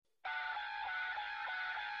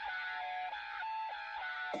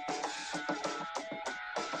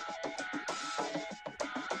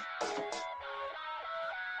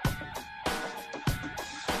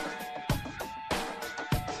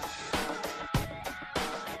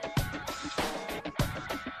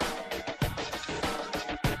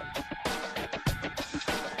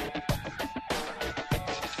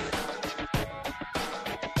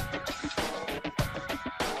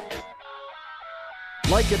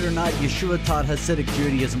Like it or not, Yeshua taught Hasidic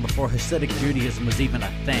Judaism before Hasidic Judaism was even a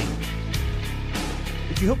thing.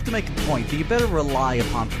 If you hope to make a point, then you better rely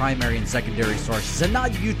upon primary and secondary sources and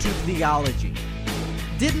not YouTube theology.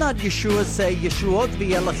 Did not Yeshua say, Yeshuot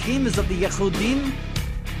v'Elachim is of the Yehudim?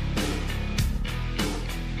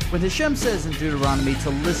 When Hashem says in Deuteronomy to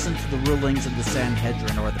listen to the rulings of the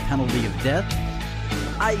Sanhedrin or the penalty of death,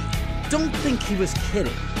 I don't think he was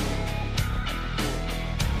kidding.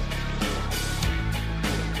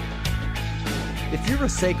 If you're a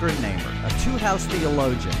sacred namer, a two-house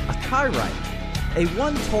theologian, a Karaite, a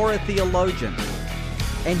one-Torah theologian,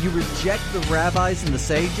 and you reject the rabbis and the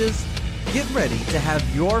sages, get ready to have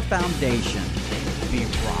your foundation be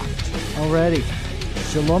rocked. Alrighty.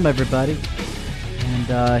 Shalom, everybody.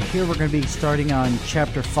 And here we're going to be starting on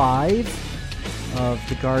Chapter 5 of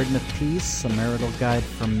The Garden of Peace, a marital guide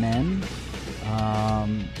for men,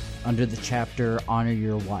 under the chapter Honor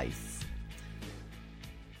Your Wife.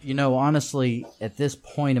 You know, honestly, at this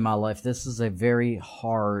point in my life, this is a very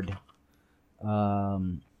hard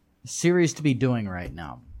series to be doing right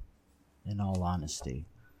now, in all honesty.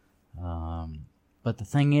 But the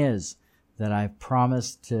thing is that I've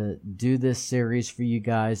promised to do this series for you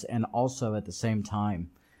guys, and also at the same time,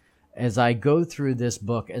 as I go through this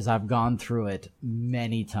book, as I've gone through it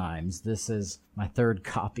many times, this is my third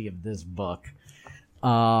copy of this book,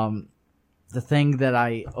 the thing that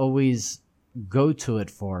I always go to it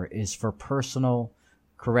for is for personal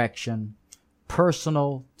correction,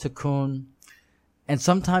 personal tikkun, and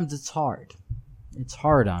sometimes it's hard. It's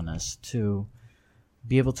hard on us to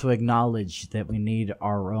be able to acknowledge that we need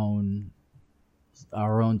our own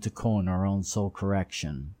tikkun, our own soul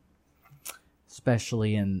correction,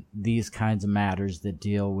 especially in these kinds of matters that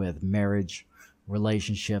deal with marriage,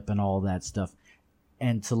 relationship, and all that stuff,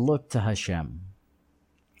 and to look to Hashem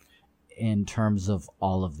in terms of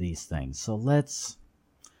all of these things. So let's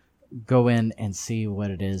go in and see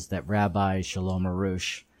what it is that Rabbi Shalom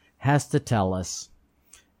Arush has to tell us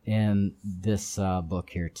in this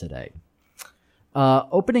book here today.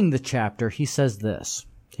 Opening the chapter, he says this.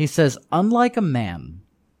 He says, unlike a man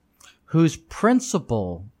whose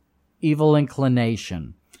principal evil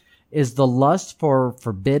inclination is the lust for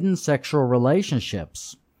forbidden sexual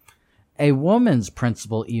relationships, a woman's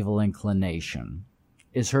principal evil inclination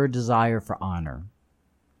is her desire for honor.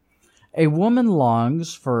 A woman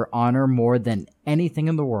longs for honor more than anything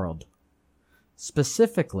in the world,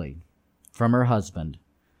 specifically from her husband,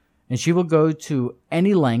 and she will go to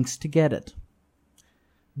any lengths to get it.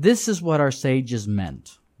 This is what our sages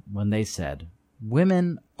meant when they said,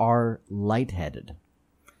 women are lightheaded,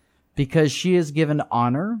 because she is given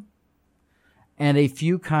honor, and a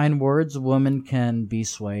few kind words, a woman can be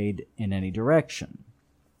swayed in any direction.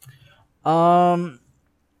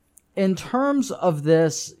 In terms of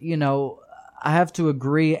this, you know, I have to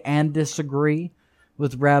agree and disagree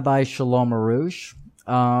with Rabbi Shalom Arush.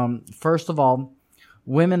 First of all,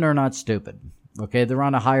 women are not stupid. Okay, they're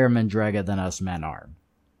on a higher mandrega than us men are,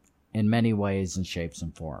 in many ways and shapes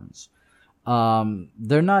and forms.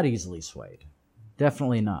 They're not easily swayed.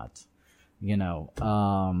 Definitely not. You know,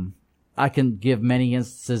 I can give many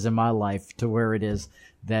instances in my life to where it is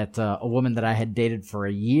that a woman that I had dated for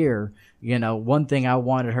a year, you know, one thing I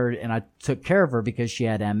wanted her, and I took care of her because she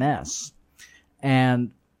had MS.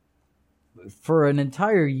 And for an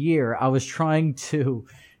entire year, I was trying to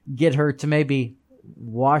get her to maybe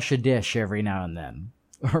wash a dish every now and then,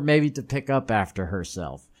 or maybe to pick up after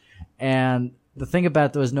herself. And the thing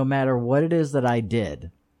about it was, no matter what it is that I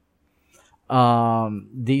did,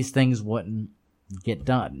 these things wouldn't get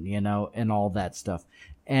done, you know, and all that stuff.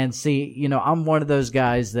 And see, you know, I'm one of those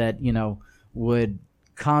guys that, you know, would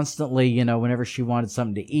constantly, you know, whenever she wanted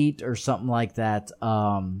something to eat or something like that,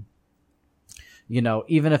 you know,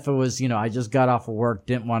 even if it was, you know, I just got off of work,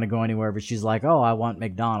 didn't want to go anywhere, but she's like, oh, I want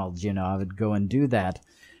McDonald's, you know, I would go and do that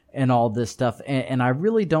and all this stuff. And I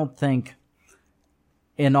really don't think,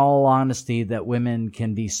 in all honesty, that women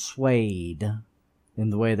can be swayed in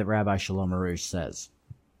the way that Rabbi Shalom Arush says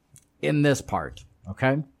in this part,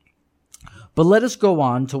 okay? But let us go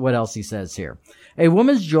on to what else he says here. A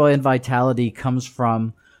woman's joy and vitality comes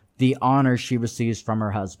from the honor she receives from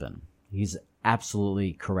her husband. He's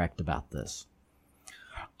absolutely correct about this.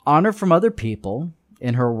 Honor from other people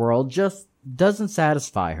in her world just doesn't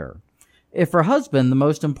satisfy her. If her husband, the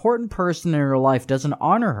most important person in her life, doesn't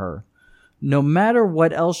honor her, no matter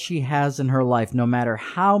what else she has in her life, no matter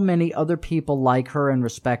how many other people like her and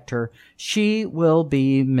respect her, she will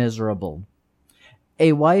be miserable.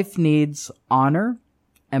 A wife needs honor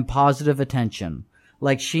and positive attention,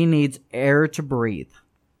 like she needs air to breathe.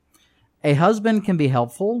 A husband can be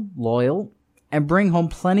helpful, loyal, and bring home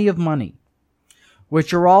plenty of money,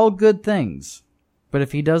 which are all good things. But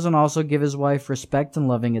if he doesn't also give his wife respect and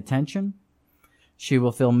loving attention, she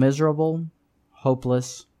will feel miserable,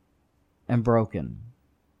 hopeless, and broken.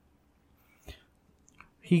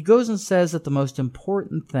 He goes and says that the most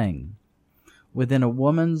important thing within a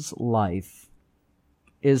woman's life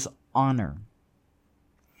is honor.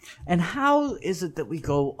 And how is it that we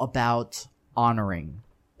go about honoring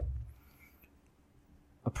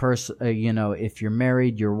a person, if you're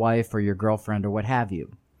married, your wife or your girlfriend or what have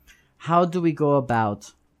you? How do we go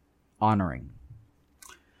about honoring?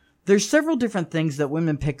 There's several different things that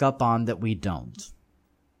women pick up on that we don't.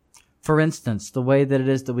 For instance, the way that it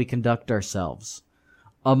is that we conduct ourselves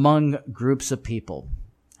among groups of people,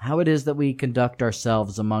 how it is that we conduct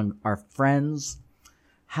ourselves among our friends,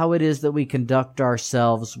 how it is that we conduct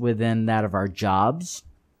ourselves within that of our jobs,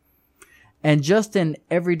 and just in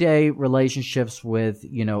everyday relationships with,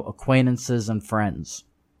 acquaintances and friends.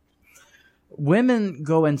 Women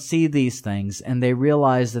go and see these things and they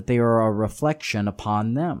realize that they are a reflection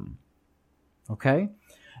upon them. Okay?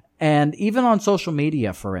 And even on social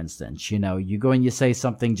media, for instance, you go and you say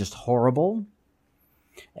something just horrible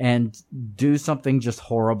and do something just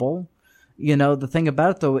horrible. The thing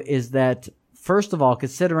about it, though, is that, first of all,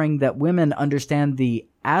 considering that women understand the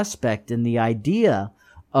aspect and the idea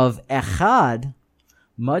of echad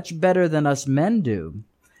much better than us men do,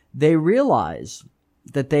 they realize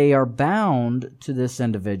that they are bound to this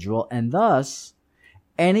individual, and thus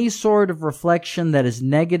any sort of reflection that is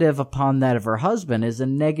negative upon that of her husband is a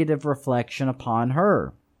negative reflection upon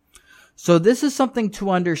her. So this is something to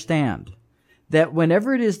understand, that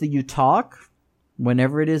whenever it is that you talk,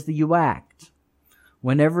 whenever it is that you act,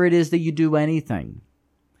 whenever it is that you do anything,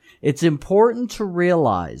 it's important to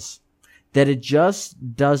realize that it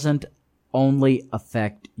just doesn't only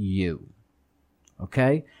affect you.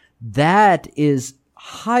 Okay? That is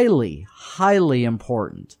highly, highly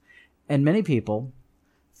important. And many people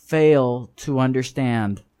fail to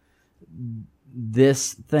understand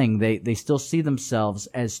this thing. They still see themselves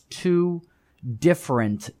as two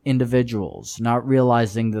different individuals, not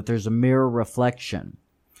realizing that there's a mirror reflection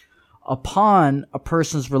upon a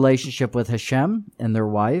person's relationship with Hashem and their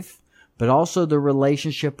wife, but also the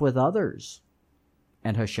relationship with others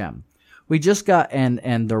and Hashem.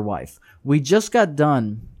 And their wife. We just got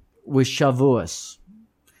done with Shavuos,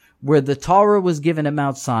 where the Torah was given at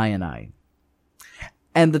Mount Sinai.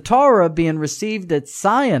 And the Torah being received at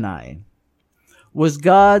Sinai was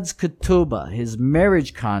God's ketubah, his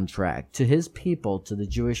marriage contract to his people, to the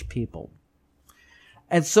Jewish people.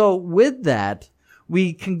 And so with that,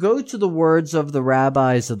 we can go to the words of the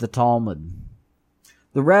rabbis of the Talmud.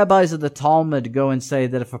 The rabbis of the Talmud go and say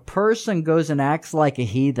that if a person goes and acts like a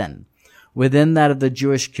heathen within that of the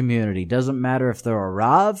Jewish community, doesn't matter if they're a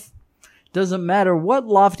Rav, doesn't matter what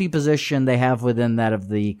lofty position they have within that of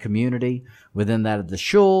the community, within that of the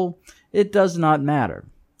shul, it does not matter.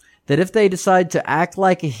 That if they decide to act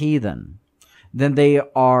like a heathen, then they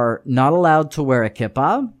are not allowed to wear a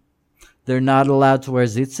kippah, they're not allowed to wear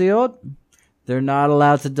zitziot, they're not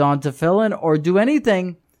allowed to don tefillin or do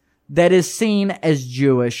anything that is seen as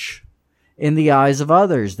Jewish in the eyes of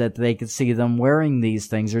others, that they could see them wearing these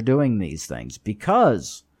things or doing these things,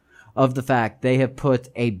 because of the fact they have put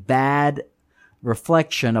a bad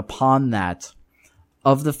reflection upon that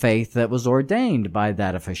of the faith that was ordained by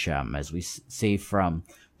that of Hashem, as we see from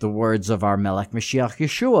the words of our Melech Mashiach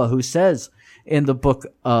Yeshua, who says in the book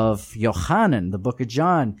of Yochanan, the book of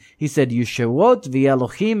John, he said, Yeshua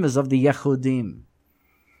v'Elohim is of the Yehudim.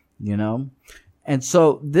 And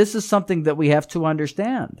so this is something that we have to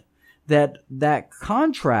understand, that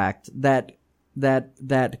contract, that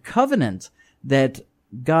covenant that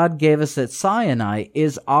God gave us at Sinai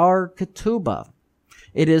is our ketubah.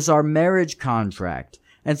 It is our marriage contract.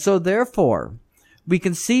 And so therefore, we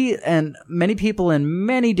can see, and many people in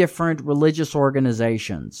many different religious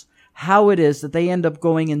organizations, how it is that they end up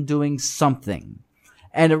going and doing something.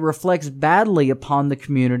 And it reflects badly upon the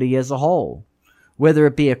community as a whole. Whether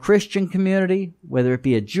it be a Christian community, whether it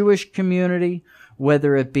be a Jewish community,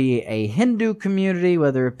 whether it be a Hindu community,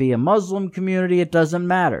 whether it be a Muslim community, it doesn't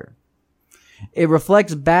matter. It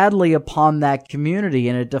reflects badly upon that community,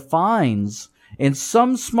 and it defines in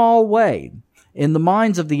some small way in the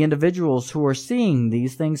minds of the individuals who are seeing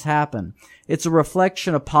these things happen. It's a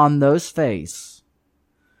reflection upon those faces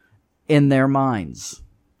in their minds.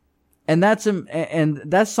 And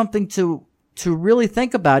that's something to really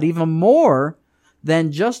think about, even more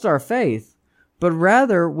than just our faith, but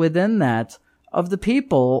rather within that of the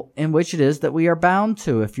people in which it is that we are bound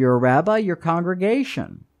to. If you're a rabbi, your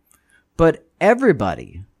congregation, but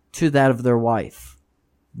everybody to that of their wife.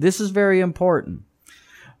 This is very important.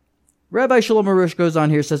 Rabbi Shalom Arush goes on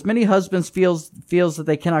here, says, many husbands feels that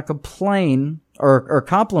they cannot complain or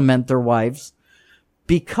compliment their wives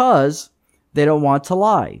because they don't want to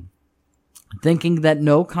lie, thinking that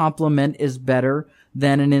no compliment is better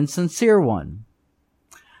than an insincere one.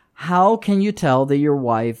 How can you tell your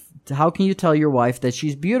wife that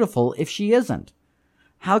she's beautiful if she isn't?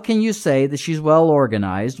 How can you say that she's well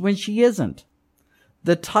organized when she isn't?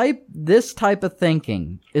 This type of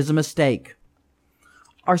thinking is a mistake.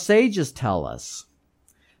 Our sages tell us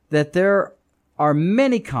that there are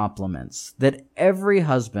many compliments that every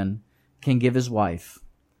husband can give his wife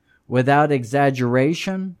without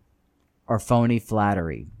exaggeration or phony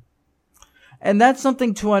flattery. And that's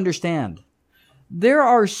something to understand. There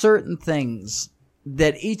are certain things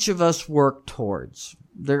that each of us work towards.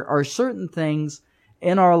 There are certain things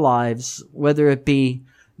in our lives, whether it be,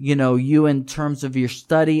 you in terms of your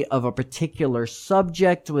study of a particular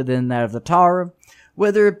subject within that of the Torah,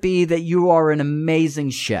 whether it be that you are an amazing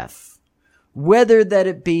chef, whether that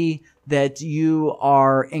it be that you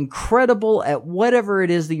are incredible at whatever it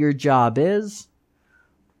is that your job is.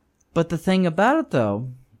 But the thing about it, though,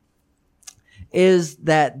 is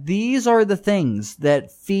that these are the things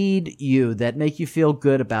that feed you, that make you feel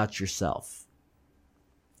good about yourself.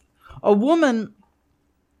 A woman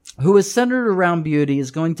who is centered around beauty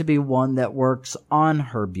is going to be one that works on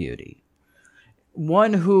her beauty.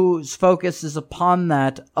 One whose focus is upon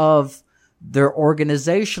that of their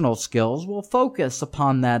organizational skills will focus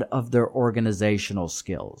upon that of their organizational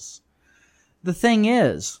skills. The thing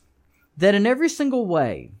is that in every single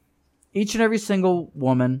way, each and every single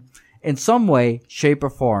woman, in some way, shape, or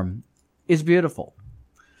form, is beautiful.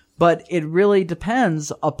 But it really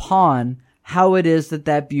depends upon how it is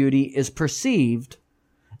that beauty is perceived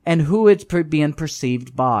and who it's being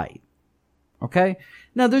perceived by. Okay?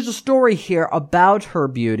 Now, there's a story here about her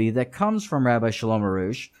beauty that comes from Rabbi Shalom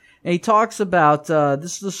Arush. And he talks about,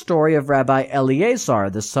 this is the story of Rabbi Eleazar,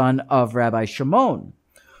 the son of Rabbi Shimon,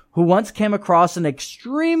 who once came across an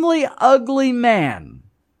extremely ugly man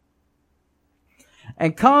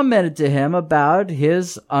and commented to him about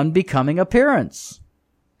his unbecoming appearance.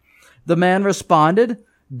 The man responded,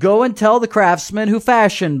 "Go and tell the craftsman who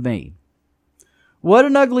fashioned me. What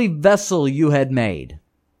an ugly vessel you had made."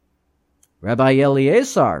 Rabbi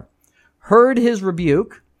Eleazar heard his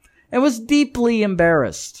rebuke and was deeply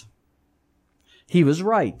embarrassed. He was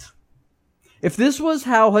right. If this was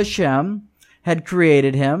how Hashem had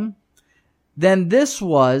created him, then this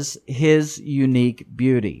was his unique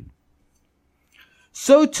beauty.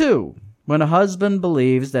 So too, when a husband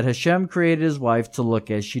believes that Hashem created his wife to look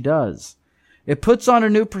as she does, it puts on a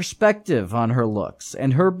new perspective on her looks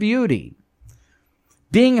and her beauty.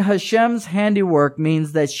 Being Hashem's handiwork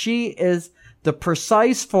means that she is the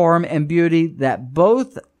precise form and beauty that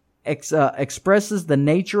both expresses the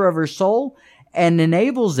nature of her soul and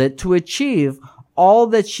enables it to achieve all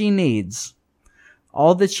that she needs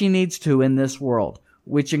to in this world,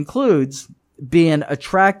 which includes being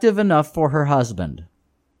attractive enough for her husband.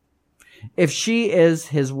 If she is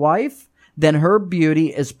his wife, then her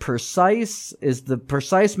beauty is the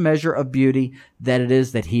precise measure of beauty that it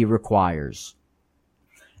is that he requires.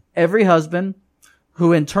 Every husband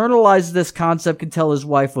who internalizes this concept can tell his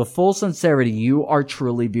wife with full sincerity, "You are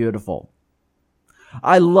truly beautiful.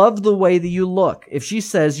 I love the way that you look." If she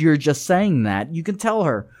says you're just saying that, you can tell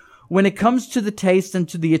her, "When it comes to the taste and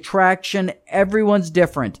to the attraction, everyone's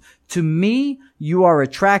different. To me, you are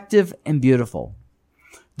attractive and beautiful."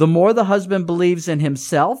 The more the husband believes in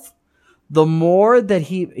himself, the more that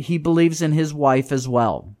he believes in his wife as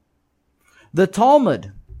well. The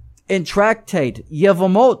Talmud in Tractate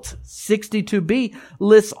Yevamot 62b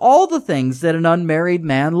lists all the things that an unmarried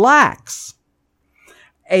man lacks.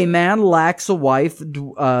 A man lacks a wife.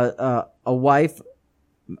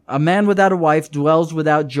 A man without a wife dwells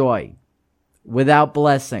without joy, without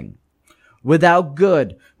blessing, without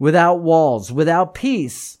good, without walls, without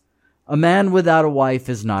peace. A man without a wife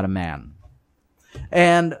is not a man.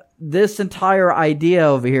 And this entire idea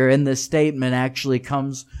over here in this statement actually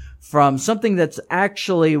comes from something that's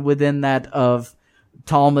actually within that of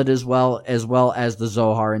Talmud as well as the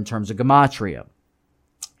Zohar in terms of gematria.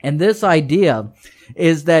 And this idea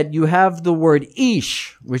is that you have the word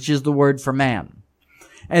ish, which is the word for man.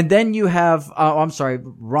 And then you have,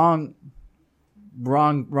 wrong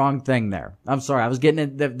thing there. I'm sorry. I was getting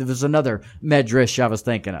it. There was another medrash I was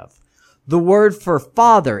thinking of. The word for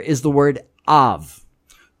father is the word av.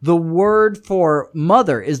 The word for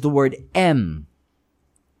mother is the word em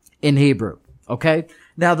in Hebrew. Okay?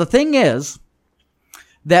 Now the thing is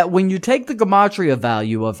that when you take the gematria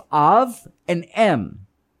value of av and em,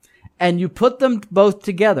 and you put them both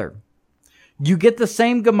together, you get the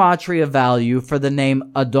same gematria value for the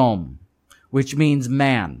name Adom, which means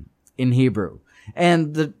man in Hebrew.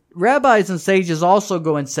 And the rabbis and sages also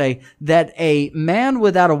go and say that a man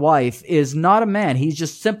without a wife is not a man. He's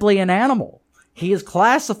just simply an animal. He is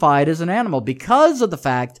classified as an animal because of the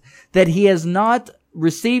fact that he has not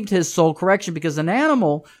received his soul correction, because an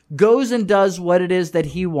animal goes and does what it is that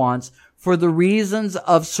he wants for the reasons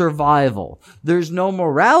of survival. There's no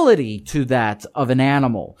morality to that of an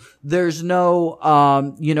animal. There's no,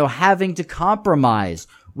 having to compromise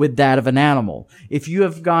with that of an animal. If you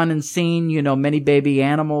have gone and seen, many baby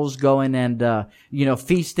animals going and,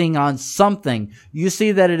 feasting on something, you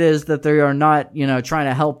see that it is that they are not, trying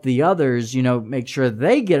to help the others, make sure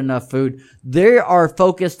they get enough food. They are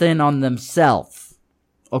focused in on themselves.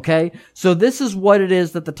 Okay? So this is what it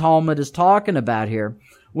is that the Talmud is talking about here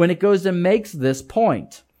when it goes and makes this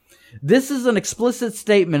point. This is an explicit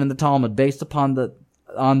statement in the Talmud based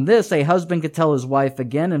on this. A husband could tell his wife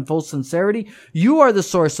again in full sincerity, "You are the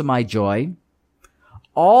source of my joy,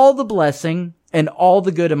 all the blessing, and all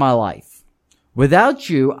the good in my life. Without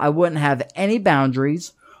you, I wouldn't have any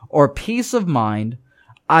boundaries or peace of mind.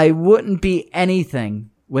 I wouldn't be anything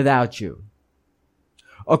without you."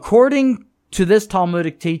 According to this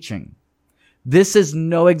Talmudic teaching, this is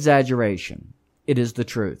no exaggeration. It is the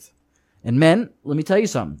truth. And men, let me tell you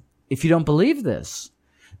something. If you don't believe this,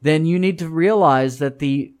 then you need to realize that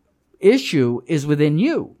the issue is within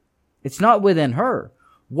you. It's not within her.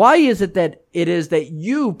 Why is it that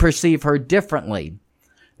you perceive her differently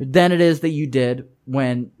than it is that you did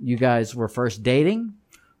when you guys were first dating,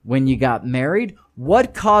 when you got married?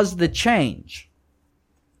 What caused the change?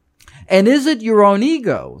 And is it your own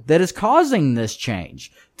ego that is causing this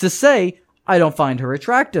change to say, I don't find her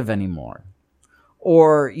attractive anymore?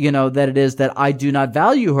 Or, that it is that I do not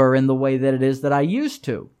value her in the way that it is that I used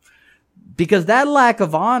to. Because that lack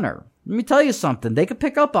of honor, let me tell you something, they could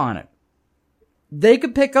pick up on it. They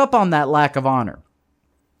could pick up on that lack of honor.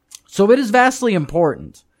 So it is vastly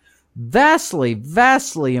important, vastly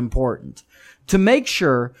important to make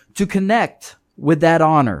sure to connect with that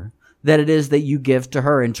honor that it is that you give to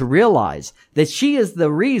her, and to realize that she is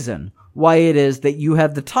the reason why it is that you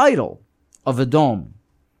have the title of Adom.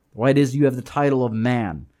 Why it is you have the title of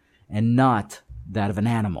man and not that of an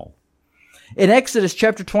animal. In Exodus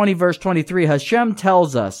chapter 20, verse 23, Hashem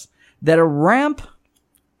tells us that a ramp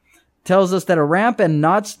and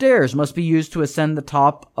not stairs must be used to ascend the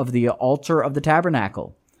top of the altar of the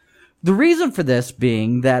tabernacle. The reason for this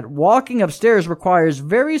being that walking upstairs requires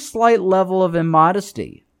very slight level of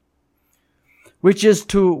immodesty, which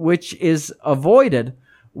is avoided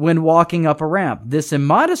when walking up a ramp. This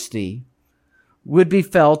immodesty would be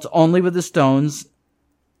felt only with the stones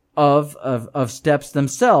of steps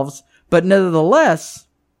themselves, but nevertheless,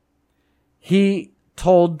 we are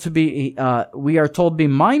told to be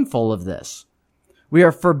mindful of this. We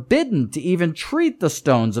are forbidden to even treat the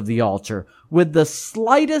stones of the altar with the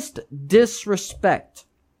slightest disrespect.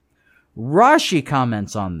 Rashi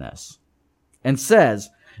comments on this and says,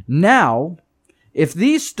 "Now, if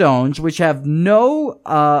these stones, which have no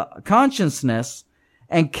consciousness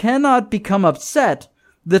and cannot become upset,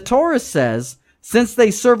 the Torah says, since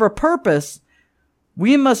they serve a purpose,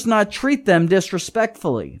 we must not treat them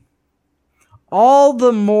disrespectfully. All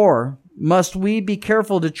the more must we be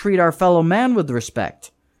careful to treat our fellow man with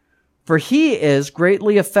respect, for he is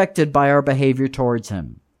greatly affected by our behavior towards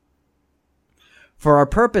him." For our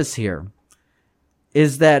purpose here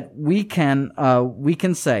is that we can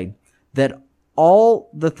say that all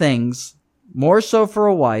the things, more so for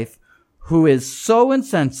a wife who is so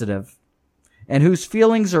insensitive and whose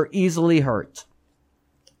feelings are easily hurt.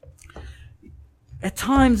 At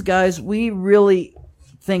times, guys, we really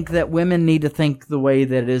think that women need to think the way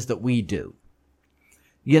that it is that we do.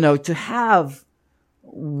 To have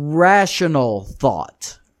rational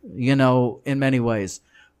thought, in many ways.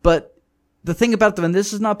 But the thing about them, and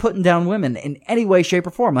this is not putting down women in any way, shape,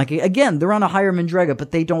 or form. Like, again, they're on a higher mandrega,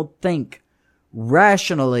 but they don't think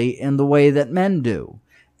rationally in the way that men do.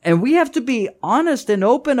 And we have to be honest and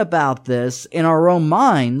open about this in our own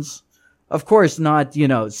minds Of course not,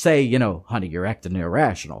 say, honey, you're acting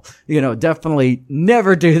irrational. Definitely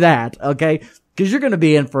never do that, okay? Because you're going to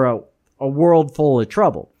be in for a world full of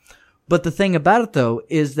trouble. But the thing about it, though,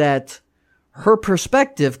 is that her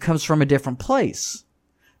perspective comes from a different place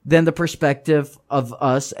than the perspective of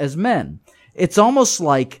us as men. It's almost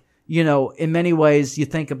like, in many ways, you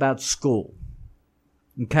think about school.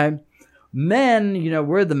 Okay? Men,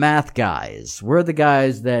 we're the math guys. We're the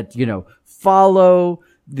guys that, follow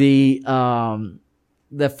the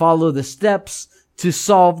steps to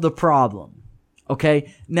solve the problem.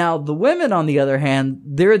 Okay? Now, the women, on the other hand,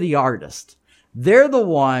 they're the artist. They're the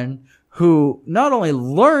one who not only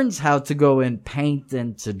learns how to go and paint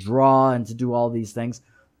and to draw and to do all these things,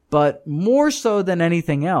 but more so than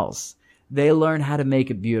anything else, they learn how to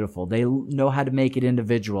make it beautiful. They know how to make it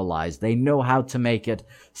individualized. They know how to make it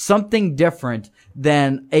something different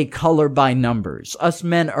than a color by numbers. Us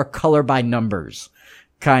men are color by numbers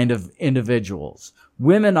kind of individuals.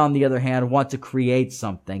 Women, on the other hand, want to create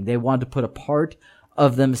something. They want to put a part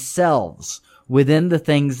of themselves within the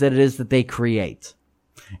things that it is that they create.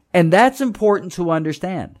 And that's important to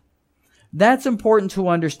understand. That's important to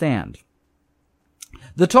understand.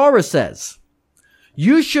 The Torah says,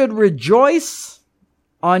 you should rejoice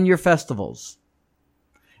on your festivals.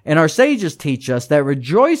 And our sages teach us that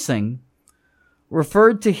rejoicing,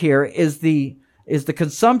 referred to here, is the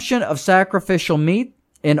consumption of sacrificial meat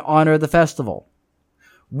in honor of the festival.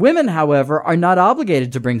 Women, however, are not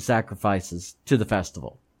obligated to bring sacrifices to the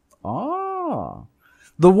festival.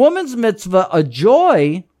 The woman's mitzvah, a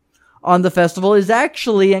joy on the festival, is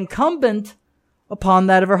actually incumbent upon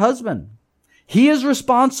that of her husband. He is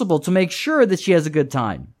responsible to make sure that she has a good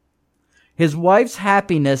time. His wife's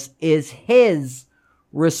happiness is his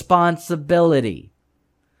responsibility.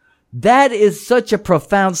 That is such a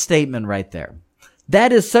profound statement right there.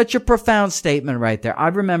 That is such a profound statement right there. I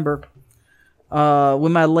remember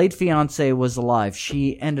when my late fiance was alive,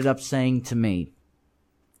 she ended up saying to me,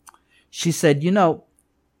 she said,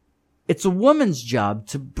 it's a woman's job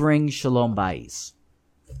to bring shalom bayis,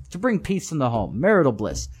 to bring peace in the home, marital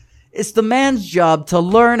bliss. It's the man's job to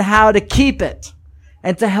learn how to keep it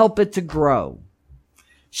and to help it to grow.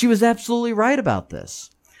 She was absolutely right about this.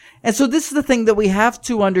 And so this is the thing that we have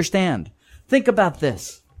to understand. Think about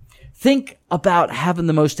this. Think about having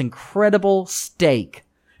the most incredible steak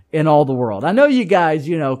in all the world. I know you guys,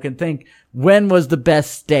 can think, when was the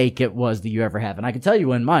best steak it was that you ever had? And I can tell you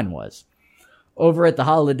when mine was. Over at the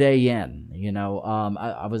Holiday Inn,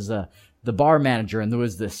 I was the bar manager, and there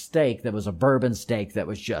was this steak that was a bourbon steak that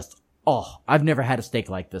was just, I've never had a steak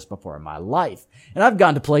like this before in my life. And I've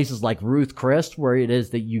gone to places like Ruth Chris, where it is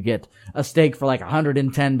that you get a steak for like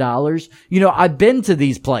 $110. I've been to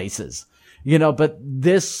these places, but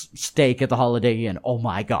this steak at the Holiday Inn, oh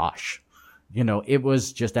my gosh, it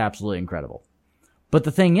was just absolutely incredible. But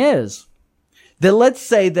the thing is that let's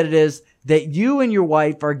say that it is that you and your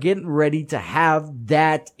wife are getting ready to have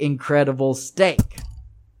that incredible steak.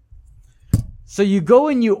 So you go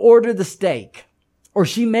and you order the steak, or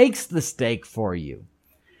she makes the steak for you,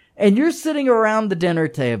 and you're sitting around the dinner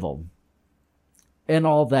table and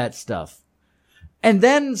all that stuff. And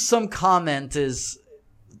then some comment is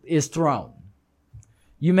thrown.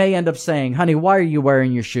 You may end up saying, honey, why are you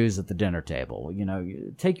wearing your shoes at the dinner table?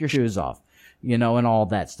 Take your shoes off, and all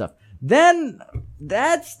that stuff. Then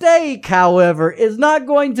that steak, however, is not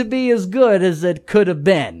going to be as good as it could have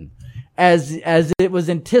been, as it was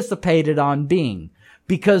anticipated on being,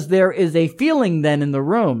 because there is a feeling then in the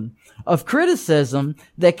room of criticism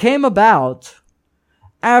that came about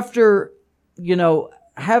after,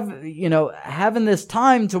 having this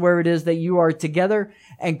time to where it is that you are together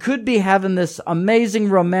and could be having this amazing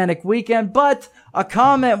romantic weekend, but a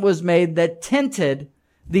comment was made that tinted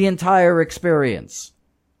the entire experience.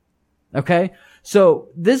 Okay? So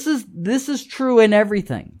this is true in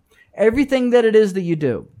everything. Everything that it is that you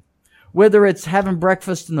do. Whether it's having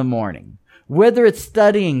breakfast in the morning, whether it's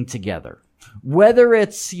studying together, whether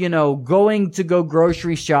it's, going to go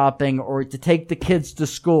grocery shopping or to take the kids to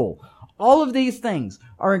school. All of these things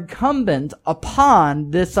are incumbent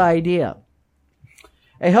upon this idea.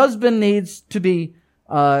 A husband needs to be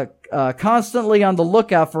constantly on the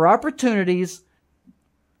lookout for opportunities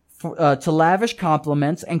to lavish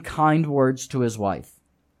compliments and kind words to his wife.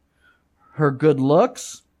 Her good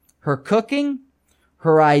looks, her cooking,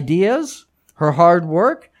 her ideas, her hard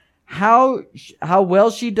work, how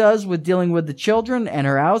well she does with dealing with the children and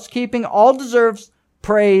her housekeeping all deserves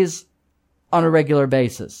praise on a regular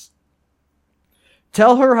basis.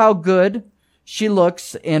 Tell her how good she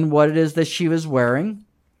looks in what it is that she was wearing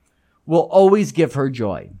will always give her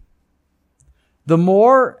joy. The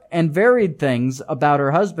more and varied things about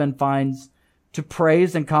her husband finds to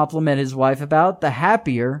praise and compliment his wife about, the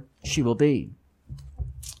happier she will be.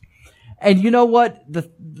 And you know what?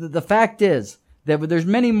 The fact is that there's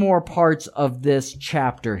many more parts of this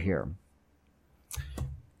chapter here.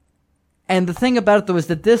 And the thing about it, though, is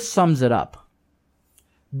that this sums it up.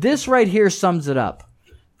 This right here sums it up.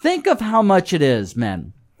 Think of how much it is,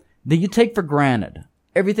 men, that you take for granted.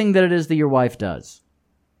 Everything that it is that your wife does.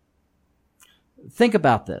 Think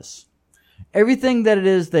about this. Everything that it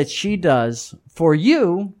is that she does for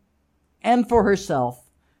you and for herself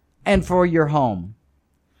and for your home.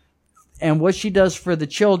 And what she does for the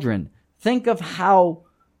children. Think of how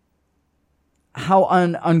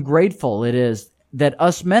ungrateful it is that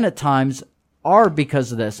us men at times are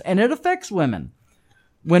because of this. And it affects women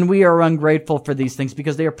when we are ungrateful for these things,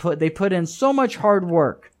 because they put in so much hard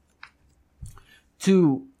work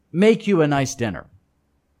to make you a nice dinner.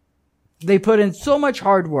 They put in so much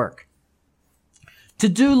hard work to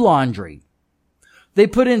do laundry. They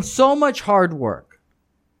put in so much hard work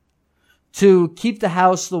to keep the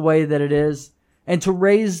house the way that it is and to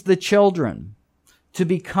raise the children to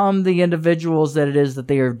become the individuals that it is that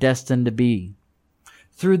they are destined to be.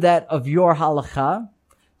 Through that of your halakha,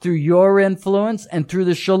 through your influence, and through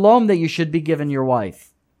the shalom that you should be giving your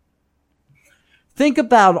wife. Think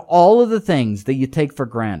about all of the things that you take for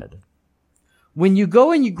granted. When you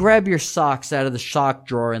go and you grab your socks out of the sock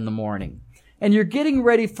drawer in the morning, and you're getting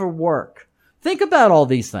ready for work, think about all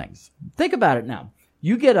these things. Think about it now.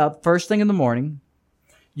 You get up first thing in the morning,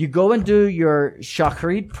 you go and do your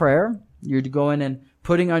shacharit prayer, you're going and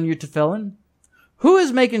putting on your tefillin. Who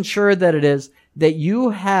is making sure that it is that you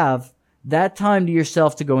have that time to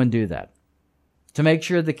yourself to go and do that? To make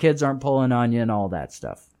sure the kids aren't pulling on you and all that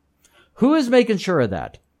stuff. Who is making sure of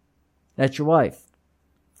that? That's your wife.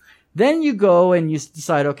 Then you go and you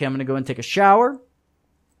decide, okay, I'm going to go and take a shower.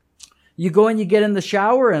 You go and you get in the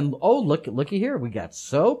shower and, oh, looky here. We got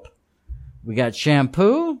soap. We got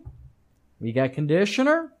shampoo. We got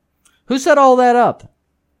conditioner. Who set all that up?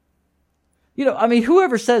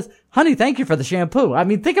 Whoever says, honey, thank you for the shampoo.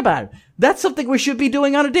 Think about it. That's something we should be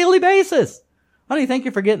doing on a daily basis. Honey, thank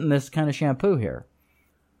you for getting this kind of shampoo here.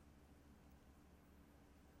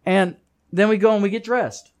 And then we go and we get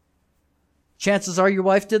dressed. Chances are your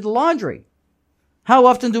wife did the laundry. How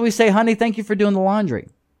often do we say, honey, thank you for doing the laundry?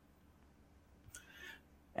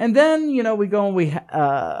 And then, we go and we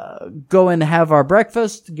go and have our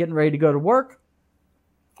breakfast, getting ready to go to work.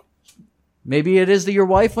 Maybe it is that your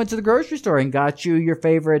wife went to the grocery store and got you your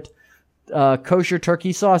favorite kosher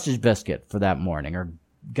turkey sausage biscuit for that morning, or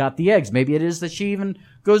got the eggs. Maybe it is that she even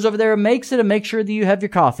goes over there and makes it and makes sure that you have your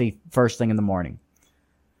coffee first thing in the morning.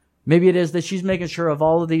 Maybe it is that she's making sure of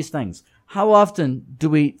all of these things. How often do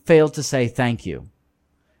we fail to say thank you?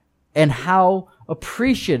 And how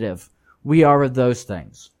appreciative we are of those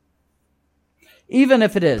things. Even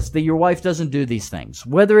if it is that your wife doesn't do these things,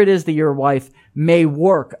 whether it is that your wife may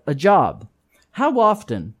work a job, how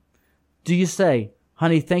often do you say,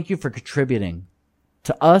 honey, thank you for contributing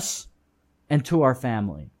to us and to our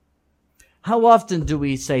family? How often do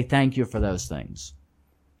we say thank you for those things?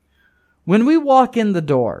 When we walk in the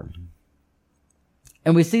door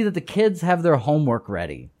and we see that the kids have their homework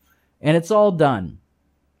ready and it's all done,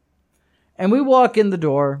 and we walk in the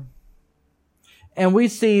door and we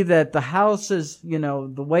see that the house is,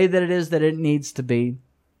 the way that it is that it needs to be,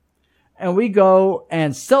 and we go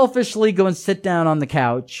and selfishly go and sit down on the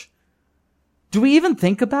couch, do we even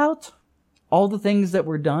think about all the things that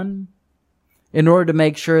were done in order to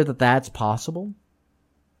make sure that that's possible?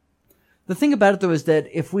 The thing about it, though, is that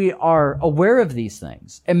if we are aware of these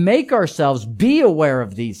things and make ourselves be aware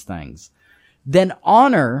of these things, then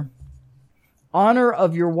honor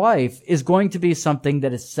of your wife is going to be something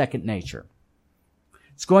that is second nature.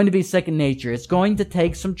 It's going to be second nature. It's going to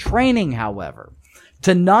take some training, however,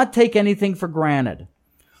 to not take anything for granted.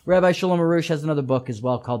 Rabbi Shalom Arush has another book as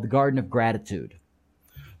well called The Garden of Gratitude.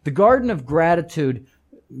 The Garden of Gratitude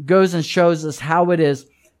goes and shows us how it is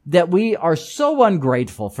that we are so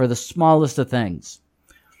ungrateful for the smallest of things.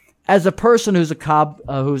 As a person who's a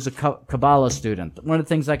Kabbalah student, one of the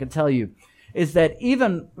things I can tell you is that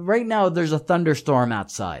even right now there's a thunderstorm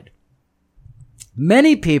outside.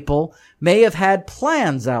 Many people may have had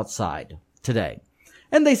plans outside today,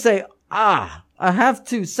 and they say, I have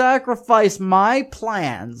to sacrifice my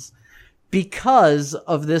plans because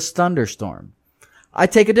of this thunderstorm. I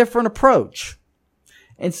take a different approach.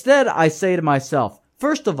 Instead, I say to myself,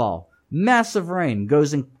 first of all, massive rain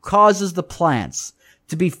goes and causes the plants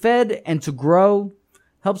to be fed and to grow,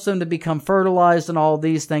 helps them to become fertilized and all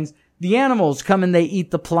these things. The animals come and they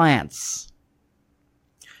eat the plants.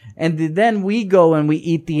 And then we go and we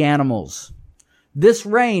eat the animals. This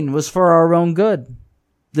rain was for our own good.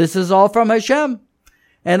 This is all from Hashem.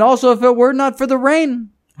 And also, if it were not for the rain,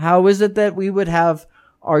 how is it that we would have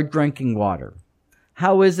our drinking water?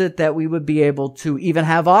 How is it that we would be able to even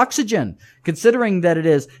have oxygen, considering that it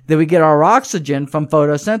is that we get our oxygen from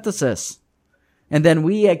photosynthesis? And then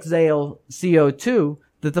we exhale CO2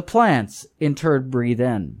 that the plants in turn breathe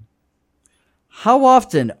in. How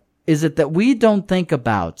often is it that we don't think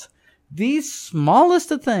about these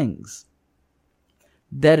smallest of things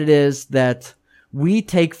that it is that we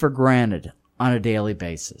take for granted on a daily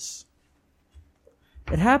basis?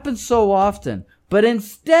 It happens so often, but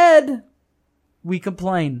instead we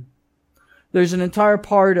complain. There's an entire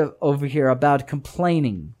part over here about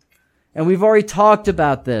complaining. And we've already talked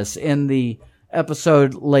about this in the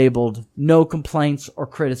episode labeled No Complaints or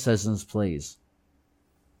Criticisms, Please.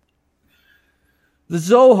 The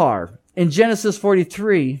Zohar in Genesis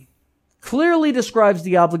 43 clearly describes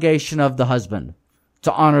the obligation of the husband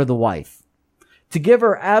to honor the wife, to give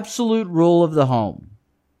her absolute rule of the home,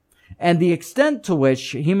 and the extent to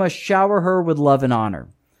which he must shower her with love and honor.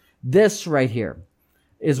 This right here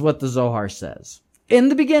is what the Zohar says. In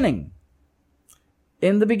the beginning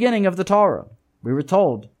of the Torah, we were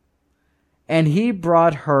told, and he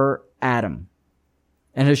brought her Adam.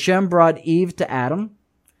 And Hashem brought Eve to Adam.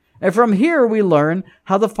 And from here we learn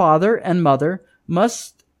how the father and mother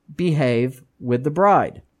must behave with the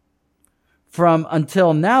bride. From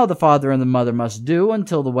until now the father and the mother must do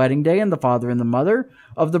until the wedding day, and the father and the mother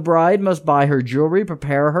of the bride must buy her jewelry,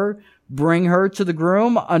 prepare her, bring her to the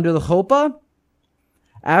groom under the chuppah.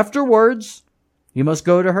 Afterwards, he must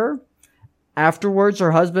go to her. Afterwards,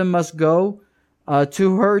 her husband must go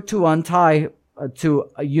to her to untie, to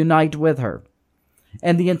unite with her.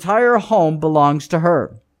 And the entire home belongs to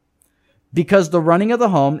her, because the running of the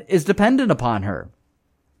home is dependent upon her.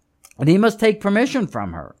 And he must take permission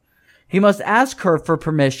from her. He must ask her for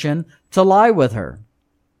permission to lie with her.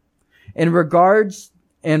 Regarding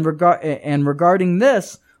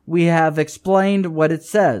this, we have explained what it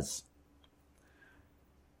says.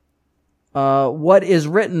 What is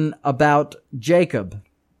written about Jacob,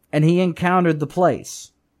 and he encountered the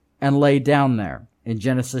place and lay down there in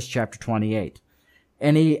Genesis chapter 28.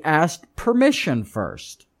 And he asked permission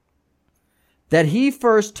first. That he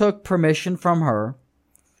first took permission from her,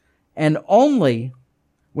 and only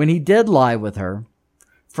when he did lie with her.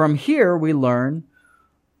 From here we learn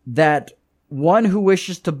that one who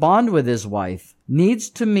wishes to bond with his wife needs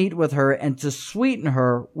to meet with her and to sweeten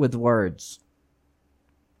her with words.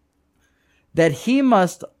 That he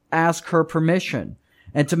must ask her permission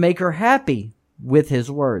and to make her happy with his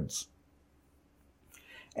words.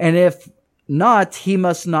 And if not, he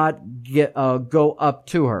must not go up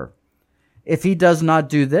to her. If he does not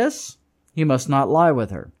do this, he must not lie with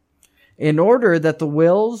her, in order that the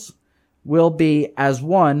wills will be as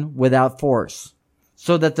one without force,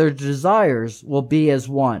 so that their desires will be as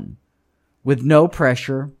one, with no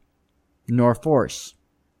pressure nor force.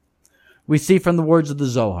 We see from the words of the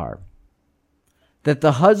Zohar that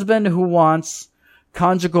the husband who wants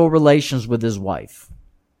conjugal relations with his wife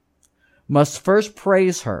must first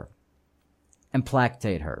praise her and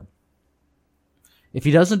placate her. If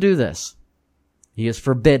he doesn't do this, he is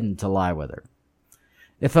forbidden to lie with her.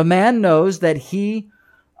 If a man knows that he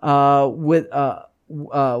will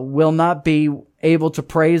not be able to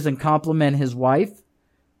praise and compliment his wife,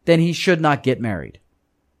 then he should not get married.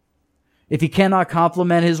 If he cannot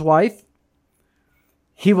compliment his wife,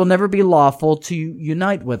 he will never be lawful to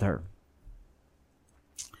unite with her.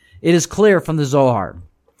 It is clear from the Zohar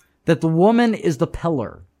that the woman is the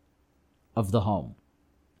pillar of the home,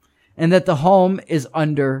 and that the home is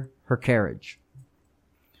under her carriage.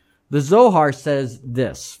 The Zohar says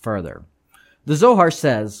this further. The Zohar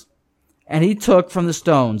says, and he took from the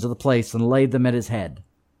stones of the place and laid them at his head.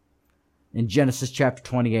 In Genesis chapter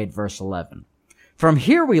 28, verse 11. From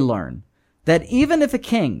here we learn that even if a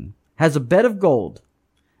king has a bed of gold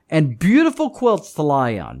and beautiful quilts to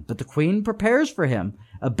lie on, but the queen prepares for him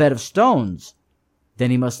a bed of stones,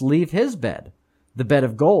 then he must leave his bed, the bed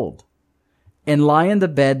of gold, and lie in the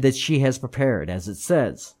bed that she has prepared, as it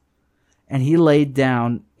says. And he laid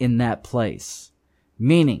down in that place,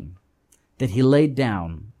 meaning that he laid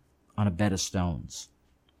down on a bed of stones.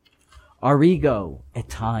 Our ego, at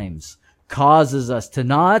times, causes us to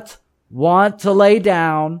not want to lay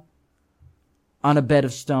down on a bed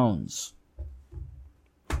of stones.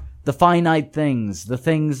 The finite things, the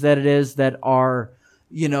things that it is that are,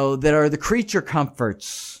 that are the creature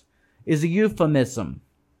comforts, is a euphemism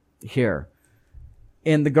here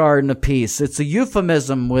in the Garden of Peace. It's a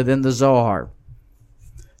euphemism within the Zohar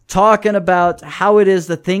talking about how it is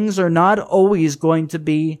that things are not always going to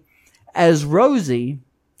be as rosy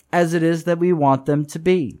as it is that we want them to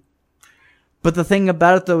be. But the thing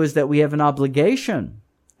about it, though, is that we have an obligation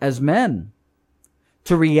as men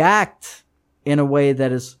to react in a way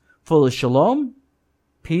that is full of shalom,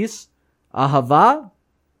 peace, ahava,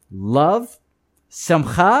 love,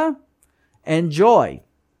 simcha, and joy.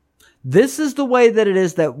 This is the way that it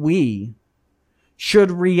is that we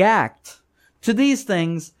should react to these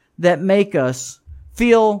things that make us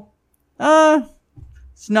feel,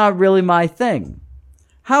 it's not really my thing.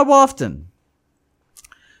 How often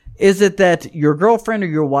is it that your girlfriend or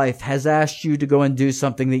your wife has asked you to go and do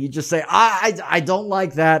something that you just say, I don't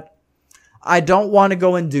like that. I don't want to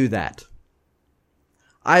go and do that.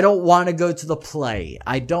 I don't want to go to the play.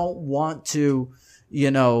 I don't want to,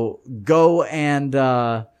 go and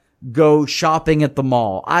go shopping at the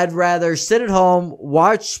mall. I'd rather sit at home,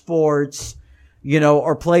 watch sports,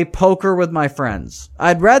 or play poker with my friends.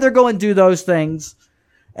 I'd rather go and do those things.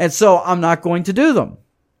 And so I'm not going to do them.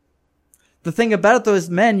 The thing about it, though, is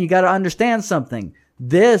men, you got to understand something.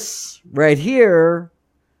 This right here,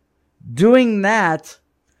 doing that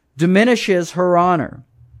diminishes her honor.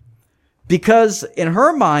 Because in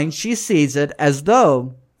her mind, she sees it as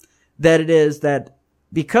though that it is that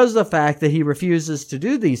because of the fact that he refuses to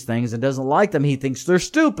do these things and doesn't like them, he thinks they're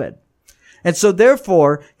stupid. And so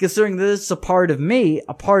therefore, considering this is a part of me,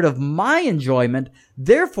 a part of my enjoyment,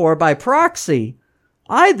 therefore, by proxy,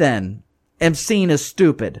 I then am seen as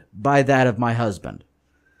stupid by that of my husband.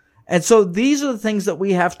 And so these are the things that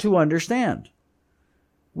we have to understand.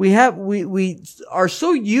 We are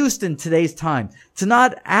so used in today's time to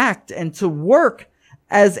not act and to work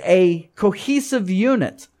as a cohesive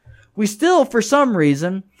unit. We still, for some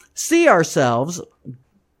reason, see ourselves,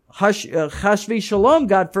 chashvi shalom,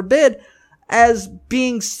 God forbid, as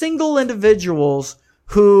being single individuals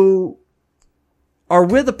who are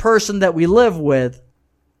with a person that we live with,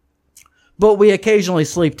 but we occasionally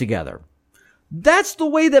sleep together. That's the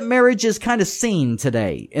way that marriage is kind of seen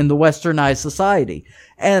today in the westernized society.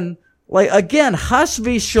 And again,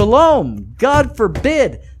 chashvi shalom, God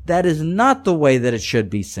forbid, that is not the way that it should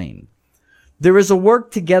be seen. There is a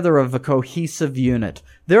work together of a cohesive unit.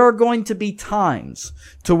 There are going to be times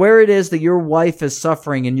to where it is that your wife is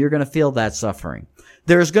suffering and you're going to feel that suffering.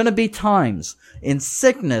 There's going to be times in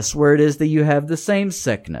sickness where it is that you have the same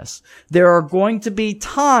sickness. There are going to be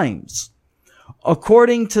times,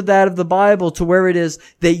 according to that of the Bible, to where it is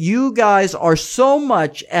that you guys are so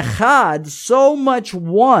much echad, so much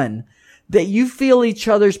one, that you feel each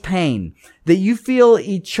other's pain, that you feel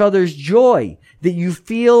each other's joy, that you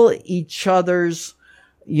feel each other's,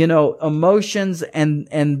 emotions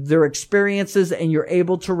and their experiences, and you're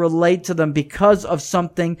able to relate to them because of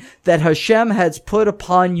something that Hashem has put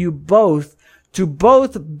upon you both to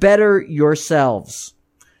both better yourselves.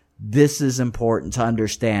 This is important to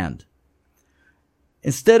understand.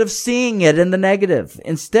 Instead of seeing it in the negative,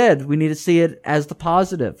 instead, we need to see it as the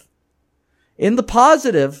positive. In the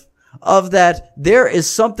positive of that, there is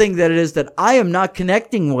something that it is that I am not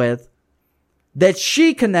connecting with, that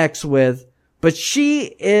she connects with, but she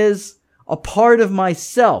is a part of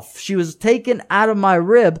myself. She was taken out of my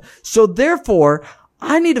rib. So therefore,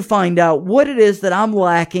 I need to find out what it is that I'm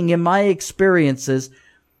lacking in my experiences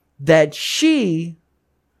that she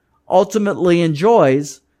ultimately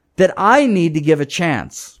enjoys, that I need to give a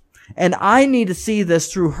chance. And I need to see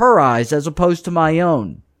this through her eyes as opposed to my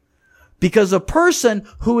own. Because a person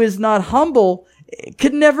who is not humble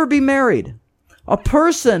could never be married. A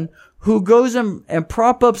person who goes and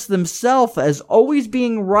prop ups themselves as always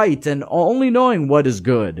being right and only knowing what is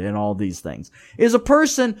good and all these things is a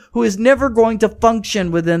person who is never going to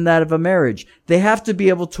function within that of a marriage. They have to be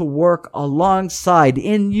able to work alongside,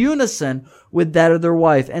 in unison with that of their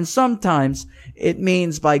wife. And sometimes it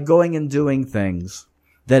means by going and doing things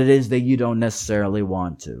that it is that you don't necessarily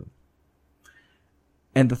want to.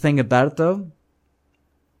 And the thing about it, though,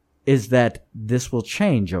 is that this will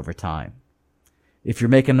change over time. If you're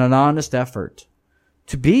making an honest effort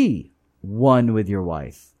to be one with your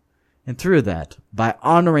wife, and through that, by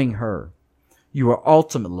honoring her, you are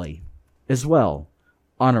ultimately, as well,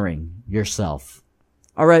 honoring yourself.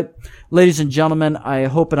 All right, ladies and gentlemen, I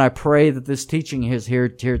hope and I pray that this teaching is here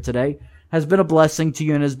today has been a blessing to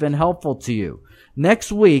you and has been helpful to you.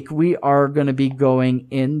 Next week, we are going to be going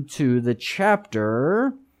into the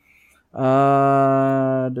chapter,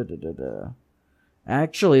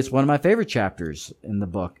 Actually, it's one of my favorite chapters in the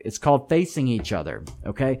book. It's called Facing Each Other,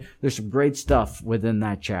 okay? There's some great stuff within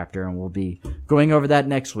that chapter, and we'll be going over that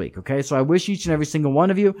next week, okay? So I wish each and every single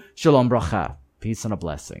one of you, shalom bracha, peace and a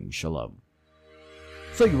blessing, shalom.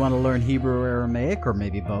 So you want to learn Hebrew or Aramaic, or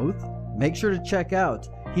maybe both? Make sure to check out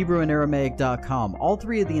HebrewandAramaic.com. All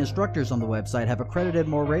three of the instructors on the website have accredited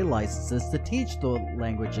Moray licenses to teach the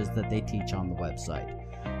languages that they teach on the website.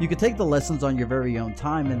 You can take the lessons on your very own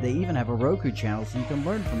time, and they even have a Roku channel so you can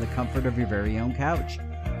learn from the comfort of your very own couch.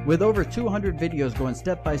 With over 200 videos going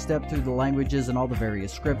step by step through the languages and all the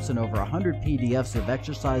various scripts, and over 100 PDFs of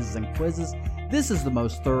exercises and quizzes, this is the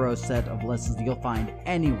most thorough set of lessons that you'll find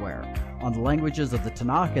anywhere on the languages of the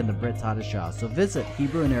Tanakh and the Brit Hadashah. So visit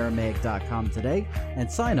HebrewandAramaic.com today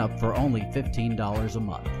and sign up for only $15 a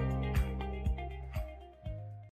month.